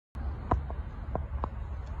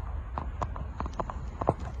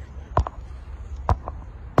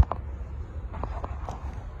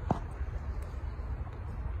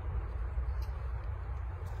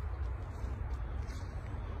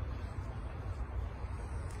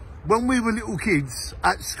When we were little kids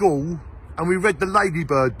at school and we read the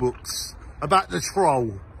Ladybird books about the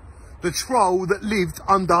troll that lived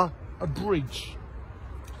under a bridge.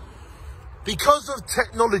 Because of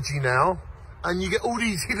technology now, and you get all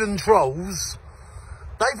these hidden trolls,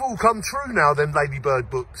 they've all come true now, them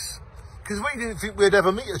Ladybird books. Because we didn't think we'd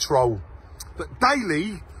ever meet a troll. But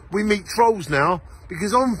daily, we meet trolls now,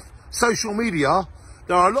 because on social media,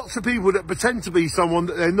 there are lots of people that pretend to be someone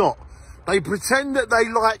that they're not. They pretend that they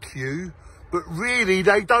like you, but really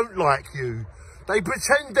they don't like you. They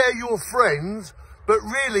pretend they're your friend, but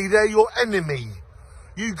really they're your enemy.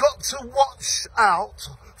 You got to watch out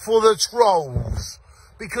for the trolls,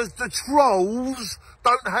 because the trolls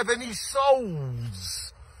don't have any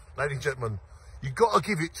souls. Ladies and gentlemen, you've got to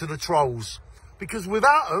give it to the trolls, because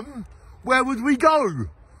without them, where would we go?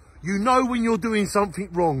 You know when you're doing something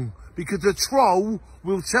wrong, because the troll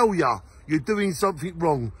will tell you you're doing something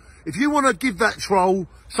wrong. If you want to give that troll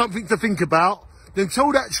something to think about, then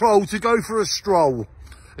tell that troll to go for a stroll.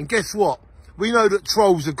 And guess what? We know that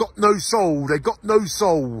trolls have got no soul. They've got no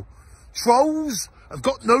soul. Trolls have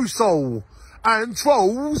got no soul. And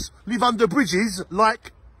trolls live under bridges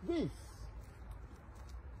like this.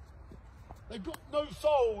 They've got no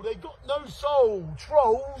soul. They've got no soul.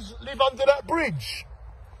 Trolls live under that bridge.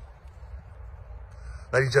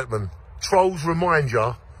 Ladies and gentlemen, trolls remind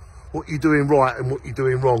you what you're doing right and what you're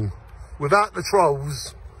doing wrong. Without the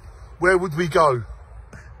trolls, where would we go?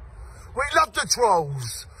 We love the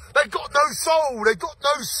trolls. They've got no soul. They've got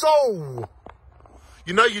no soul.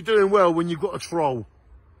 You know you're doing well when you've got a troll.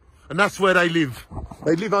 And that's where they live.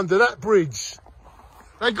 They live under that bridge.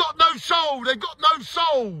 They've got no soul. They've got no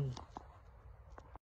soul.